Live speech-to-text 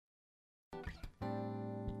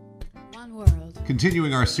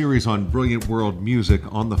Continuing our series on brilliant world music,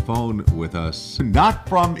 on the phone with us, not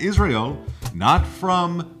from Israel, not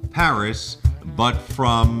from Paris, but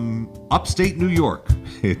from upstate New York.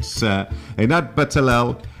 It's Einat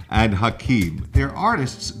Bezalel and Hakim. They're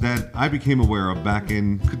artists that I became aware of back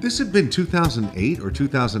in, could this have been 2008 or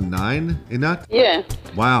 2009, Einat? Yeah.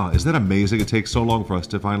 Wow, isn't that amazing? It takes so long for us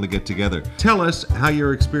to finally get together. Tell us how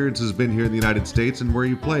your experience has been here in the United States and where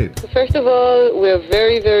you played. First of all, we're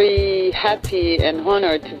very, very happy and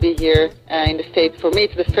honored to be here in the States. For me,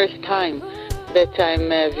 it's the first time that I'm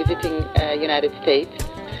visiting United States.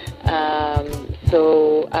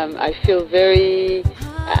 So I feel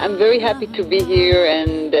I'm very happy to be here,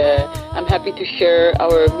 and I'm happy to share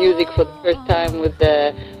our music for the first time with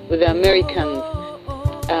the Americans.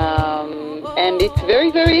 And it's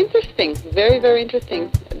very, very interesting. Very, very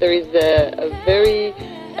interesting. There is a very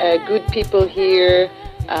good people here.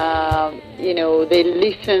 They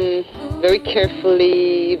listen very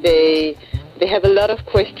carefully. They have a lot of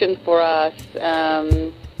questions for us.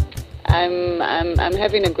 I'm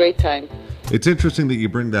having a great time. It's interesting that you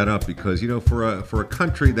bring that up because, for a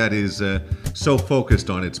country that is so focused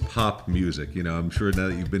on its pop music, I'm sure now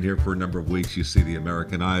that you've been here for a number of weeks, you see the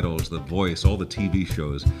American Idols, The Voice, all the TV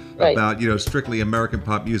shows about, strictly American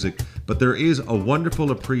pop music. But there is a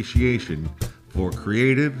wonderful appreciation for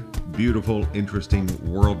creative, beautiful, interesting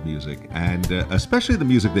world music. And especially the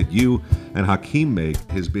music that you and Hakim make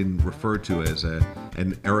has been referred to as an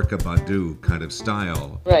Erykah Badu kind of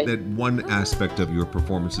style. Right. That one aspect of your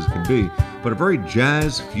performances can be. But a very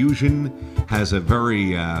jazz fusion, has a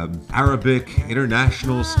very Arabic,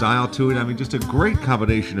 international style to it. I mean, just a great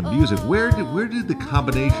combination of music. Where did the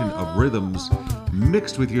combination of rhythms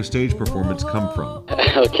mixed with your stage performance come from?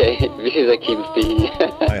 Okay, this is Hakim speaking.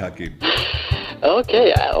 Hi, Hakim.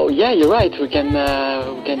 Okay. Yeah, you're right. We can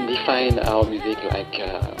define our music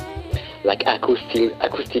like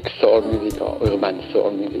acoustic soul music or urban soul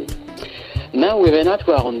music. Now with Einat,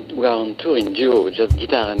 we are on tour in duo, just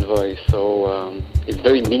guitar and voice. So it's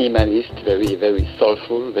very minimalist, very, very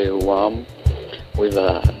soulful, very warm, with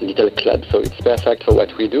a little club. So it's perfect for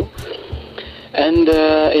what we do. And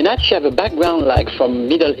Einat, she have a background like from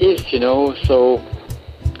Middle East, so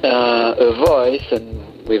a voice and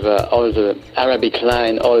with all the Arabic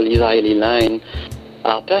line, all Israeli line,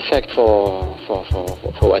 are perfect for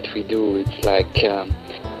what we do. It's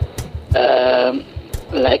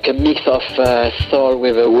like a mix of soul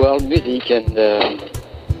with world music, and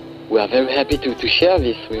we are very happy to share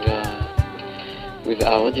this with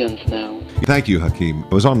our audience now. Thank you, Hakim.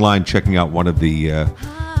 I was online checking out one of the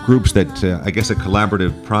groups that, I guess, a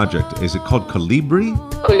collaborative project. Is it called Colibri?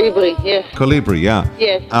 Colibri, yes. Colibri, yeah.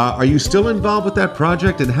 Yes. Are you still involved with that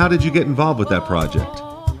project, and how did you get involved with that project?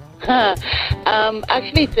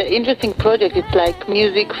 Actually, it's an interesting project. It's like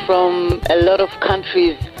music from a lot of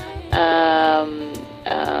countries.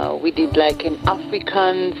 We did like an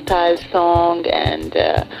African style song, and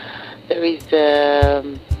there is a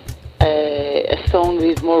song that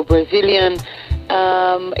is more Brazilian.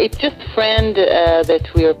 It's just a friend that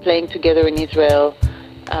we are playing together in Israel.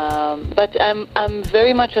 But I'm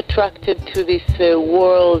very much attracted to this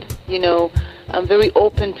world. I'm very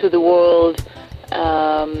open to the world,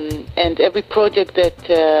 and every project that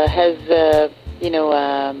has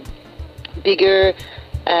bigger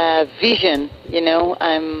vision,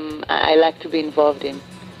 I like to be involved in.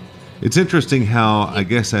 It's interesting how, I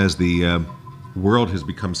guess, as the world has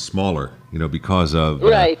become smaller, because of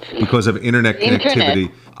internet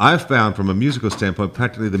connectivity. I've found from a musical standpoint,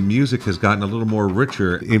 practically the music has gotten a little more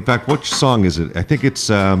richer. In fact, which song is it? I think it's,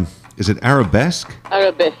 is it Arabesque?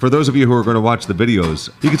 Arabesque. For those of you who are going to watch the videos,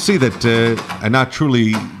 you can see that Einat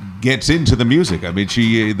truly gets into the music. I mean,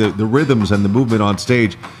 the rhythms and the movement on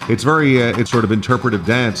stage, it's very, it's sort of interpretive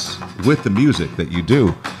dance with the music that you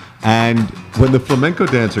do. And when the flamenco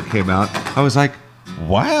dancer came out, I was like,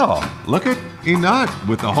 wow, look at Einat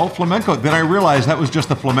with the whole flamenco. Then I realized that was just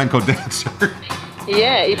the flamenco dancer.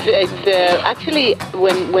 Yeah, it's actually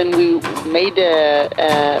when we made a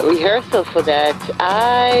rehearsal for that,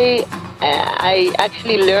 I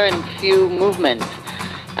actually learned few movements.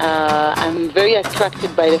 I'm very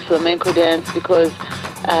attracted by the flamenco dance because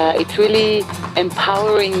it's really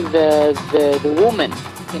empowering the woman,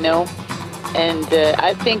 And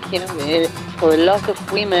I think for a lot of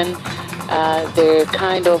women, they're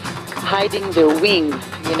kind of hiding their wings,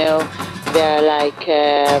 They're like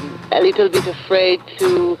a little bit afraid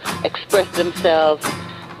to express themselves.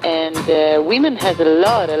 And women has a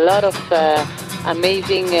lot of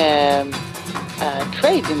amazing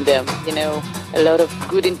traits in them, a lot of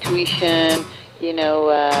good intuition,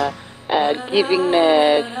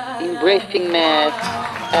 givingness, embracingness.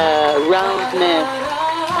 roundness,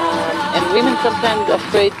 and women sometimes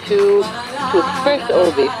afraid to express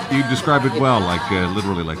all this. You describe it well, like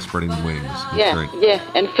literally like spreading wings. That's Yeah, great. yeah,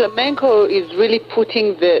 and flamenco is really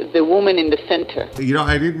putting the woman in the center. You know,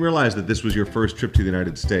 I didn't realize that this was your first trip to the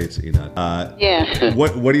United States, Ina. Yeah.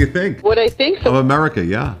 What do you think What I think of so. America?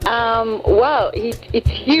 Yeah. Wow, it's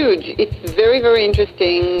huge. It's very, very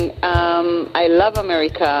interesting. I love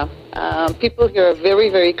America. People here are very,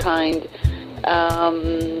 very kind.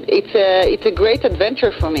 It's a great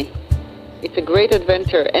adventure for me. It's a great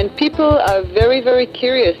adventure, and people are very, very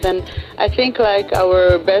curious. And I think, like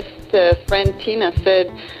our best friend Tina said,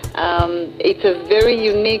 it's a very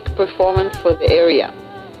unique performance for the area.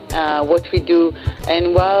 What we do,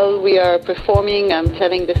 and while we are performing, I'm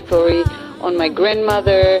telling the story on my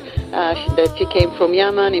grandmother that she came from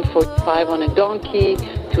Yemen in 45 on a donkey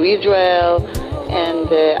to Israel, and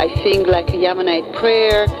I sing like a Yemenite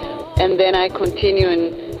prayer, and then I continue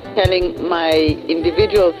in telling my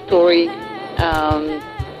individual story.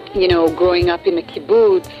 Growing up in a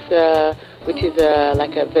kibbutz, which is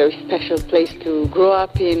like a very special place to grow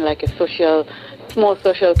up in, like a small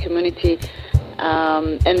social community.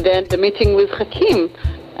 And then the meeting with Hakim.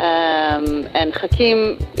 And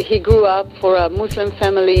Hakim, he grew up for a Muslim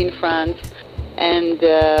family in France, and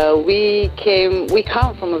we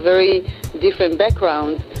come from a very different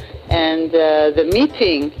background. And the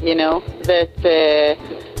meeting,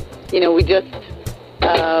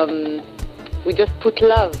 we just put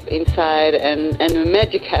love inside, and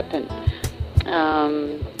magic happened.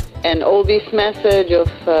 And all this message of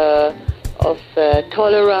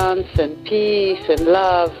tolerance and peace and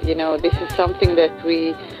love, this is something that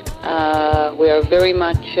we are very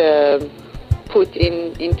much put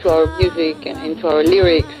into our music and into our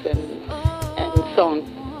lyrics and songs.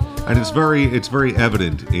 And it's very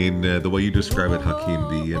evident in the way you describe it, Hakim,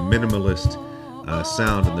 the minimalist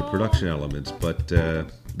sound and the production elements, but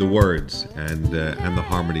the words and the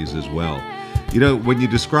harmonies as well. When you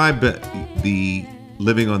describe the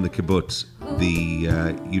living on the kibbutz,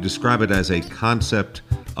 you describe it as a concept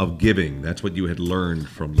of giving. That's what you had learned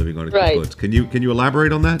from living on a kibbutz. Can you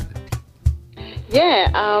elaborate on that? Yeah,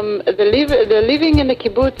 the living in the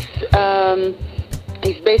kibbutz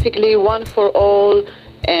is basically one for all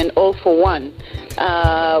and all for one.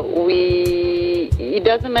 It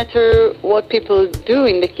doesn't matter what people do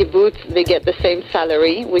in the kibbutz, they get the same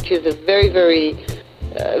salary, which is a very, very,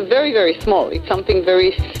 very, very small. It's something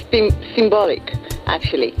very symbolic,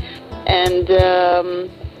 actually. And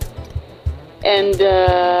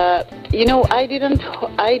I didn't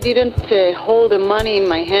hold the money in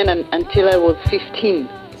my hand until I was 15.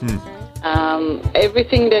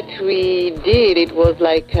 Everything that we did, it was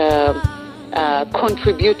like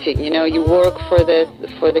contributing. You work for the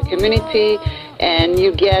community, and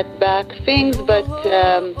you get back things, but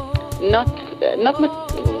not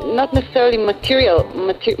necessarily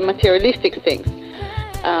materialistic things.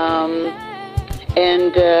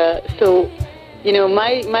 So,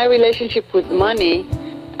 my relationship with money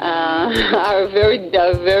are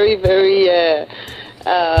very, very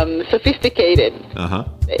sophisticated.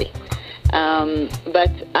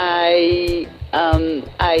 But I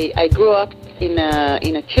grew up in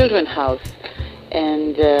a children's house,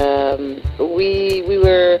 and we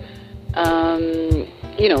were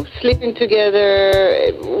sleeping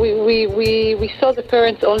together. We saw the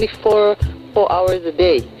parents only 4 hours a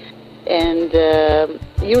day. And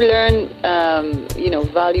you learn,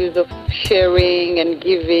 values of sharing and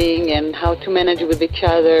giving and how to manage with each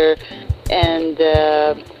other. And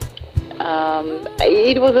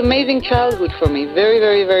it was amazing childhood for me. Very,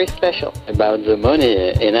 very, very special. About the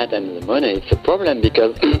money, Einat, and the money, it's a problem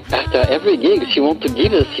because after every gig, she wants to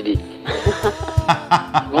give the CD.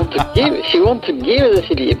 She wants to give the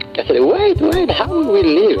CD. I said, wait, how will we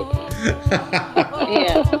live?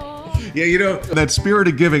 Yeah. Yeah, that spirit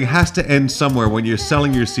of giving has to end somewhere when you're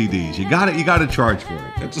selling your CDs. You got to charge for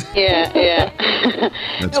it. Yeah.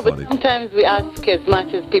 That's no, but funny. sometimes we ask as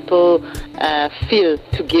much as people feel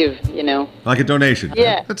to give, Like a donation.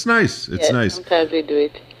 Yeah. That's nice. It's nice. Sometimes we do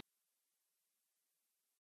it.